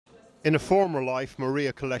In a former life,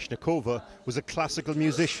 Maria Kalesnikava was a classical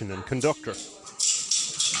musician and conductor.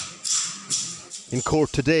 In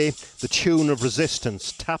court today, the tune of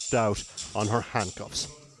resistance tapped out on her handcuffs.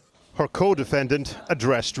 Her co-defendant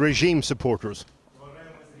addressed regime supporters.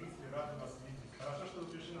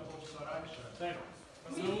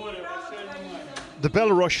 The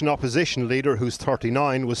Belarusian opposition leader, who's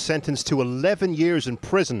 39, was sentenced to 11 years in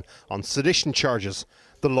prison on sedition charges.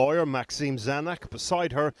 The lawyer, Maxim Zanak,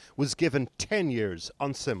 beside her, was given 10 years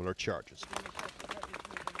on similar charges.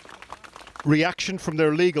 Reaction from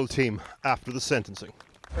their legal team after the sentencing.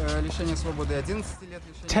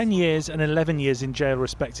 10 years and 11 years in jail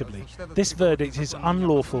respectively. This verdict is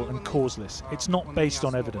unlawful and causeless. It's not based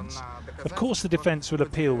on evidence. Of course the defence will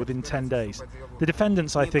appeal within 10 days. The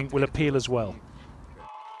defendants, I think, will appeal as well.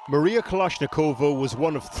 Maria Kalesnikava was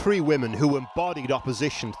one of 3 women who embodied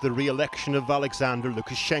opposition to the re-election of Alexander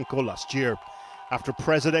Lukashenko last year. After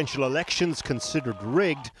presidential elections considered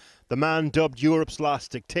rigged, the man dubbed Europe's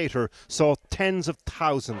last dictator saw tens of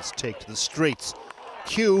thousands take to the streets.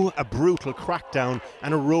 Cue a brutal crackdown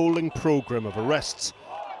and a rolling programme of arrests.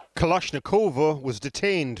 Kalesnikava was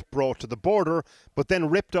detained, brought to the border, but then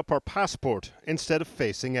ripped up her passport instead of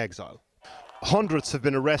facing exile. Hundreds have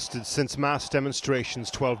been arrested since mass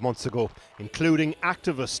demonstrations 12 months ago, including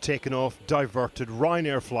activists taken off diverted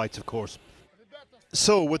Ryanair flights, of course.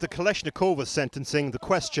 So, with the Kalesnikava sentencing, the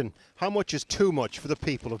question, how much is too much for the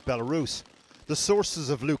people of Belarus? The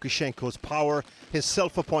sources of Lukashenko's power, his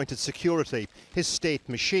self-appointed security, his state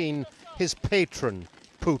machine, his patron,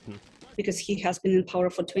 Putin. Because he has been in power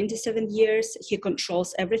for 27 years, he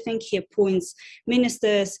controls everything, he appoints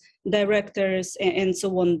ministers, directors, and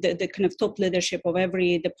so on, the kind of top leadership of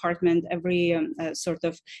every department, every sort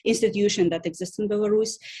of institution that exists in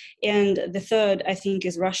Belarus. And the third, I think,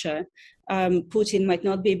 is Russia. Putin might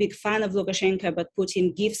not be a big fan of Lukashenko, but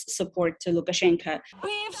Putin gives support to Lukashenko.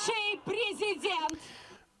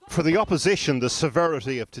 For the opposition, the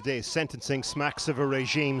severity of today's sentencing smacks of a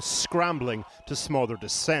regime scrambling to smother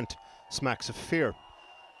dissent, smacks of fear.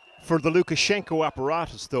 For the Lukashenko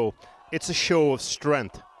apparatus, though, it's a show of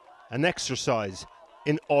strength, an exercise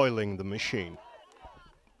in oiling the machine.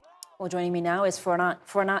 Well, joining me now is Foranak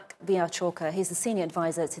Vyachorka. He's the senior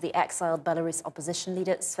advisor to the exiled Belarus opposition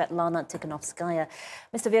leader, Svetlana Tikhanovskaya.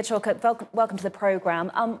 Mr. Vyachorka, welcome to the programme.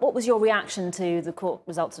 What was your reaction to the court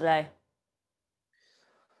result today?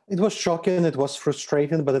 It was shocking, it was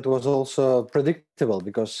frustrating, but it was also predictable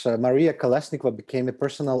because Maria Kalesnikava became a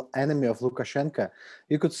personal enemy of Lukashenko.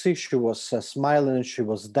 You could see she was smiling, she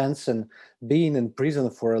was dancing, being in prison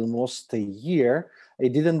for almost a year.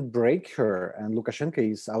 It didn't break her, and Lukashenko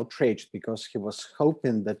is outraged because he was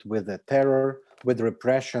hoping that with the terror, with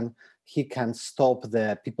repression, he can stop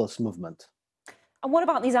the people's movement. And what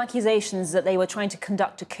about these accusations that they were trying to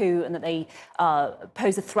conduct a coup and that they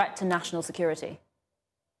pose a threat to national security?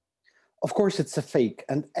 Of course, it's a fake,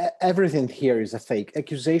 and everything here is a fake.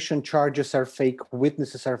 Accusation charges are fake,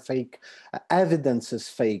 witnesses are fake, evidence is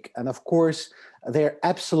fake, and of course, they're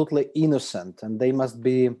absolutely innocent, and they must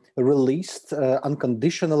be released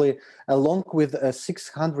unconditionally, along with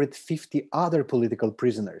 650 other political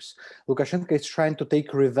prisoners. Lukashenko is trying to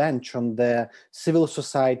take revenge on the civil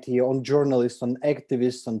society, on journalists, on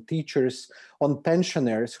activists, on teachers, on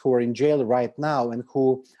pensioners who are in jail right now and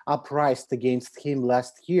who uprised against him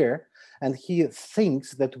last year. And he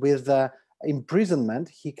thinks that with imprisonment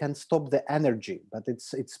he can stop the energy, but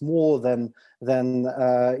it's more than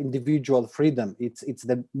individual freedom. It's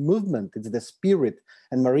the movement, it's the spirit.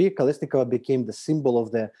 And Maria Kalesnikava became the symbol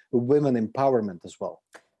of the women empowerment as well.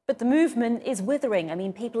 But the movement is withering. I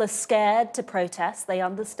mean, people are scared to protest. They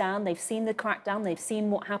understand. They've seen the crackdown. They've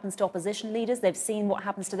seen what happens to opposition leaders. They've seen what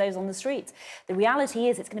happens to those on the streets. The reality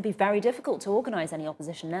is it's going to be very difficult to organize any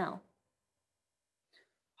opposition now.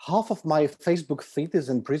 Half of my Facebook feed is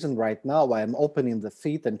in prison right now. I am opening the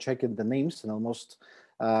feed and checking the names, and almost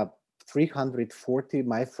 340 of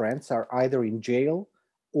my friends are either in jail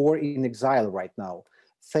or in exile right now.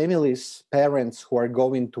 Families, parents who are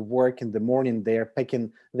going to work in the morning, they're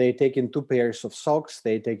taking 2 pairs of socks,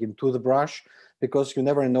 they're taking toothbrush, because you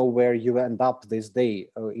never know where you end up this day,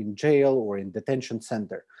 in jail or in detention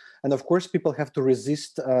center. And of course, people have to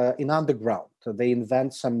resist in underground. They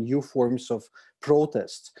invent some new forms of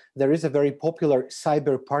protests. There is a very popular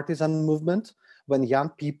cyber partisan movement when young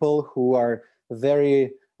people who are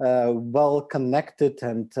very well connected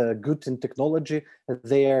and good in technology,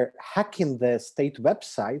 they are hacking the state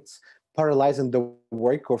websites, paralyzing the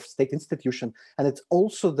work of state institutions. And it's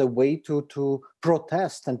also the way to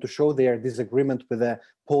protest and to show their disagreement with the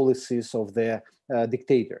policies of the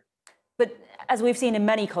dictator. But as we've seen in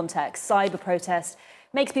many contexts, cyber protest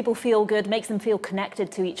makes people feel good, makes them feel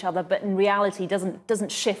connected to each other, but in reality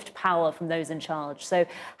doesn't shift power from those in charge. So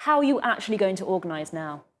how are you actually going to organize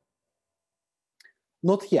now?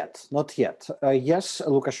 Not yet, not yet. Yes,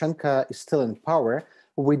 Lukashenko is still in power.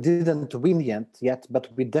 We didn't win yet, but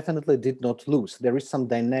we definitely did not lose. There is some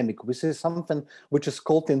dynamic. We see something which is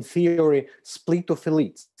called in theory split of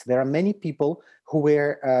elites. There are many people who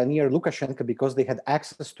were near Lukashenko because they had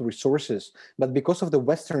access to resources. But because of the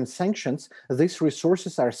Western sanctions, these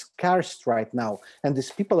resources are scarce right now. And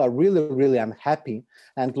these people are really, really unhappy.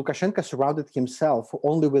 And Lukashenko surrounded himself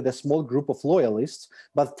only with a small group of loyalists,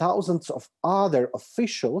 but thousands of other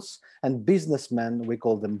officials and businessmen, we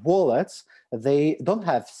call them wallets, they don't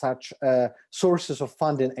have such sources of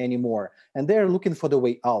funding anymore. And they're looking for the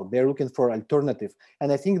way out. They're looking for alternative.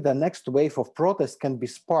 And I think the next wave of protest can be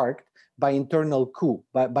sparked by internal coup,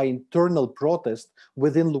 by internal protest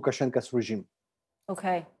within Lukashenko's regime.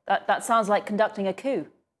 Okay, that sounds like conducting a coup.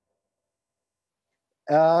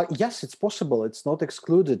 Yes, it's possible. It's not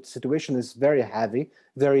excluded. Situation is very heavy,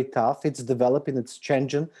 very tough. It's developing, it's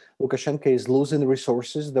changing. Lukashenko is losing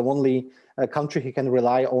resources. The only country he can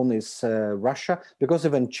rely on is Russia, because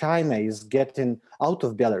even China is getting out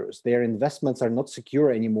of Belarus. Their investments are not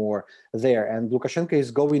secure anymore there. And Lukashenko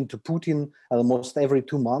is going to Putin almost every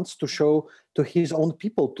 2 months to show to his own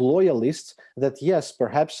people, to loyalists, that yes,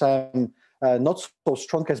 perhaps I'm not so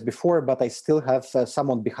strong as before, but I still have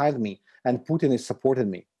someone behind me, and Putin is supporting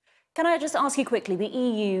me. Can I just ask you quickly, the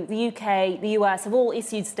EU, the UK, the US have all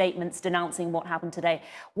issued statements denouncing what happened today.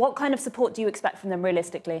 What kind of support do you expect from them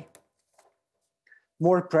realistically?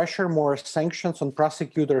 More pressure, more sanctions on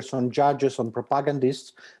prosecutors, on judges, on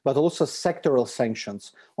propagandists, but also sectoral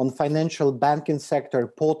sanctions on financial, banking sector,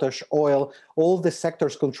 potash, oil, all the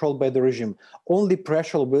sectors controlled by the regime. Only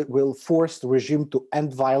pressure will force the regime to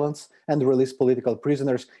end violence and release political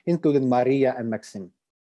prisoners, including Maria and Maxim.